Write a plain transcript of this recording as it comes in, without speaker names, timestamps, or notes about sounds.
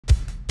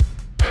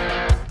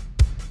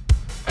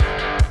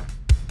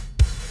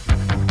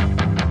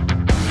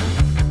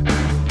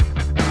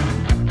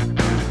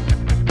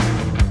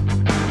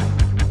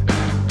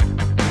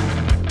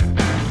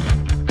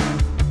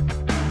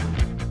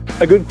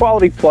A good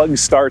quality plug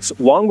starts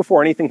long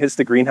before anything hits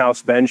the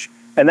greenhouse bench,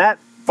 and that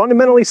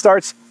fundamentally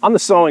starts on the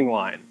sowing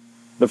line.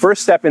 The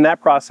first step in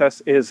that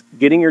process is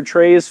getting your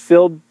trays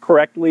filled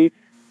correctly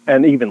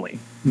and evenly.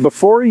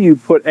 Before you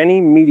put any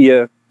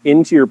media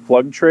into your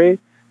plug tray,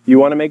 you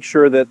want to make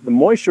sure that the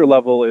moisture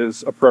level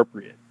is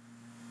appropriate.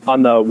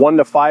 On the 1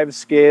 to 5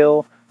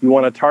 scale, you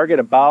want to target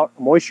about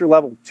moisture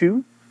level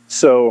 2.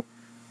 So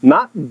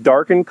not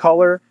dark in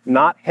color,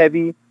 not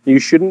heavy. You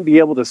shouldn't be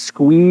able to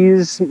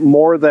squeeze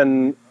more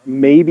than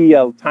maybe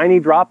a tiny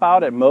drop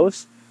out at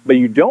most, but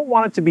you don't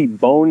want it to be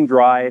bone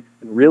dry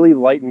and really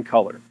light in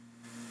color.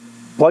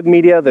 Plug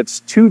media that's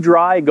too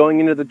dry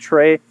going into the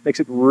tray makes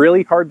it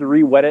really hard to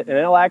re-wet it, and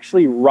it'll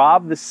actually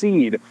rob the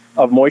seed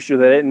of moisture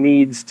that it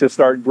needs to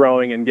start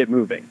growing and get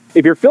moving.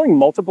 If you're filling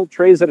multiple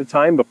trays at a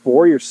time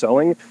before you're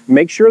sowing,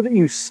 make sure that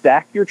you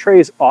stack your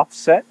trays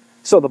offset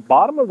so the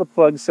bottom of the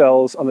plug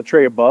cells on the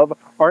tray above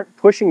aren't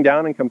pushing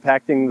down and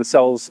compacting the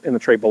cells in the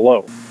tray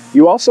below.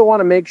 You also want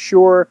to make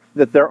sure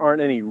that there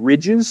aren't any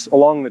ridges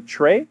along the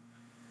tray.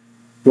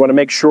 You want to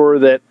make sure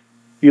that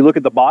if you look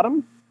at the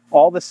bottom,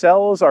 all the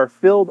cells are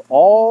filled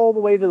all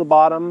the way to the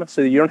bottom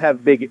so that you don't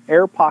have big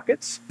air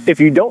pockets. If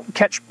you don't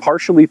catch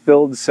partially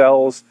filled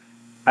cells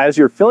as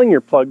you're filling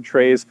your plug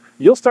trays,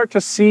 you'll start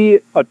to see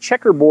a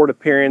checkerboard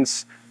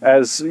appearance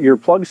as your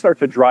plugs start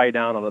to dry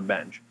down on the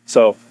bench.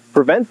 So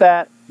prevent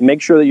that. Make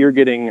sure that you're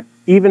getting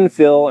even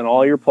fill in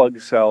all your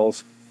plug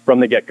cells from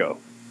the get-go.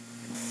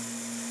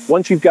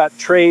 Once you've got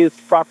trays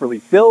properly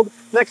filled,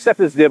 next step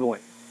is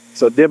dibbling.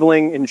 So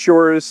dibbling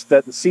ensures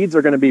that the seeds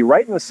are going to be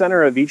right in the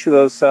center of each of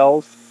those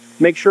cells.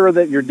 Make sure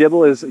that your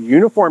dibble is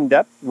uniform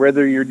depth,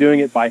 whether you're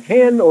doing it by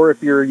hand or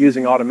if you're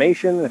using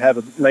automation and have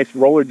a nice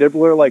roller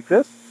dibbler like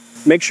this.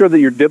 Make sure that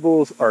your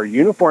dibbles are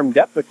uniform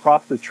depth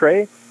across the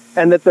tray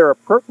and that they're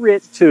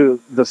appropriate to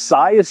the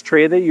size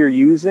tray that you're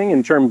using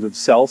in terms of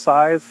cell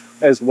size,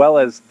 as well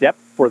as depth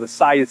for the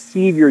size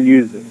seed you're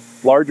using.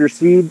 Larger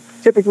seed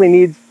typically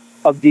needs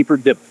a deeper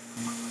dibble.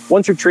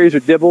 Once your trays are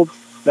dibbled,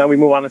 now we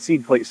move on to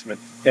seed placement.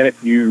 And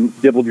if you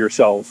dibbled your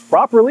cells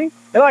properly,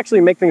 it'll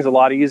actually make things a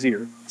lot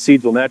easier.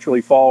 Seeds will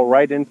naturally fall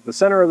right into the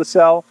center of the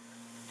cell.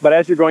 But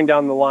as you're going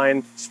down the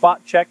line,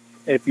 spot check.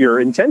 If your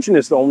intention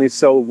is to only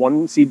sow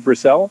 1 seed per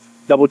cell,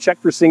 double check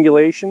for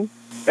singulation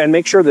and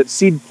make sure that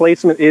seed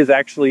placement is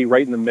actually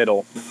right in the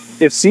middle.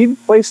 If seed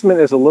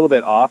placement is a little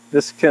bit off,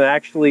 this can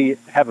actually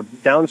have a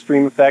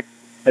downstream effect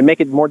and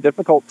make it more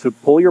difficult to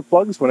pull your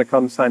plugs when it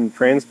comes time to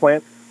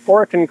transplant,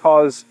 or it can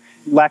cause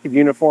lack of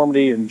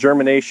uniformity and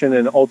germination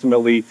and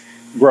ultimately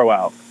grow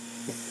out.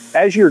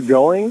 As you're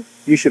going,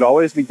 you should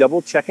always be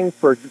double checking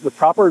for the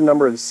proper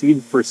number of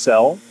seeds per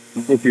cell.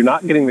 If you're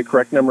not getting the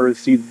correct number of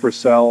seeds per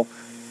cell,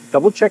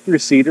 double check your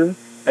seeder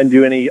and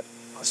do any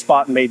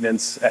spot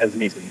maintenance as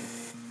needed.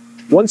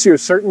 Once you're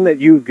certain that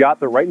you've got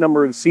the right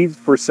number of seeds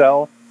per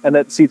cell and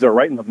that seeds are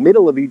right in the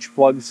middle of each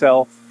plug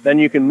cell, then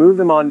you can move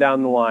them on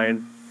down the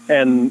line.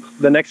 And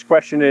the next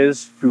question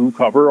is to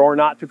cover or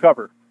not to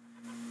cover.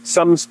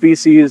 Some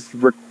species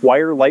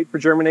require light for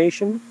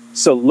germination,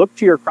 so look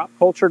to your crop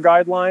culture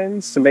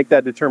guidelines to make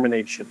that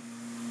determination.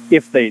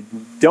 If they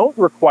don't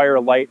require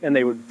light and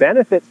they would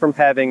benefit from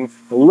having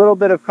a little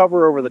bit of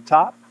cover over the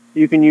top,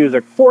 you can use a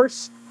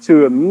coarse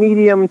to a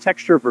medium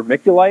texture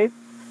vermiculite.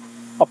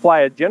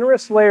 Apply a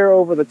generous layer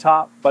over the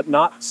top, but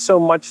not so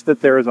much that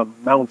there is a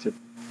mountain.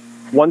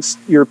 Once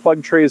your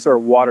plug trays are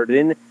watered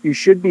in, you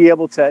should be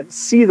able to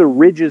see the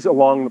ridges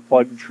along the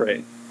plug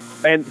tray.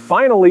 And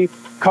finally,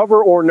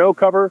 cover or no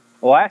cover,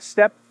 the last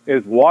step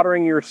is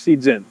watering your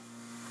seeds in.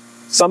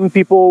 Some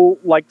people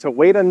like to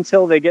wait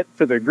until they get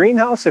to their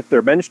greenhouse if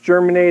they're bench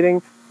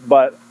germinating,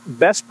 but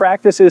best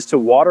practice is to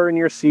water in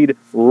your seed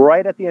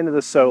right at the end of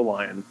the sow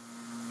line.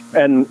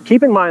 And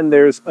keep in mind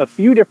there's a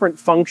few different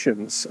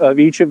functions of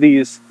each of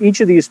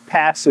these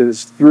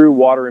passes through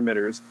water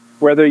emitters,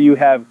 whether you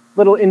have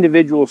little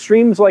individual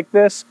streams like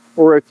this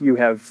or if you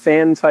have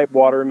fan type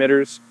water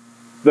emitters.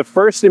 The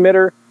first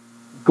emitter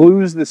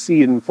glues the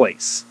seed in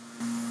place.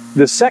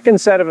 The second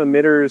set of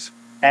emitters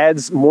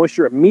adds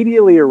moisture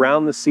immediately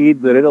around the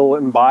seed that it'll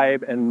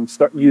imbibe and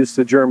use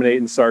to germinate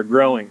and start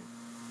growing.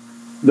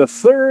 The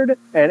third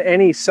and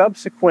any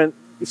subsequent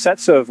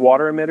sets of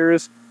water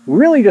emitters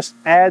really just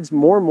adds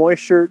more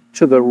moisture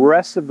to the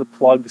rest of the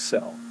plug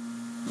cell.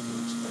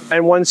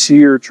 And once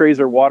your trays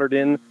are watered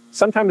in,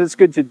 sometimes it's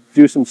good to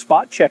do some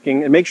spot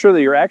checking and make sure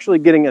that you're actually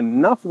getting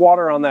enough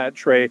water on that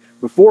tray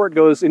before it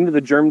goes into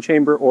the germ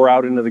chamber or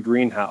out into the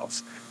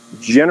greenhouse.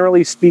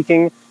 Generally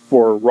speaking,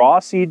 for raw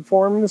seed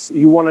forms,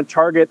 you want to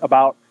target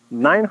about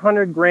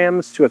 900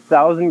 grams to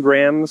 1,000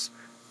 grams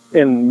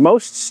in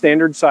most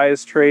standard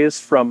size trays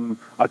from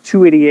a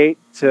 288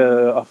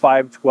 to a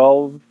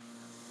 512.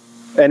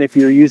 And if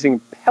you're using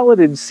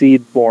pelleted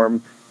seed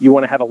form, you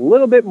want to have a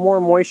little bit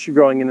more moisture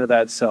going into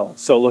that cell.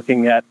 So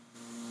looking at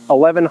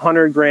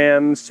 1,100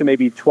 grams to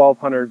maybe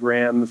 1,200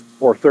 grams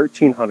or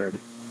 1,300.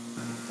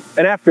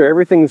 And after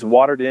everything's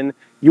watered in,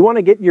 you want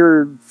to get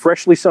your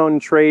freshly sown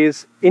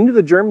trays into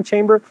the germ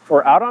chamber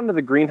or out onto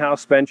the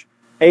greenhouse bench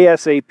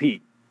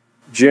ASAP.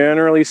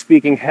 Generally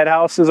speaking, head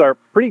houses are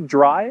pretty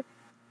dry,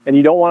 and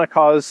you don't want to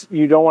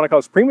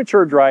cause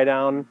premature dry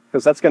down,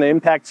 because that's going to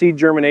impact seed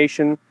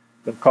germination.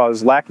 It'll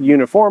cause lack of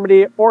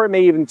uniformity, or it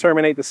may even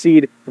terminate the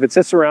seed if it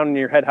sits around in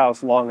your head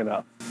house long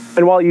enough.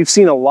 And while you've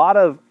seen a lot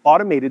of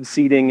automated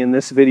seeding in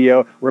this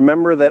video,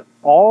 remember that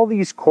all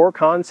these core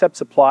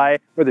concepts apply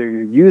whether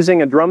you're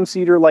using a drum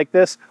seeder like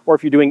this or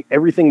if you're doing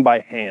everything by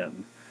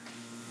hand.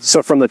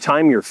 So from the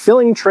time you're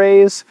filling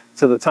trays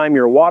to the time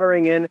you're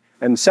watering in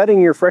and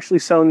setting your freshly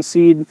sown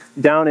seed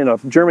down in a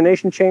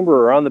germination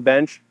chamber or on the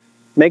bench,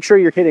 make sure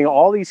you're hitting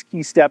all these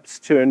key steps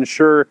to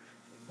ensure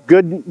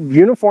good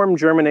uniform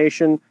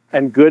germination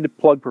and good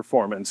plug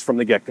performance from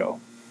the get-go.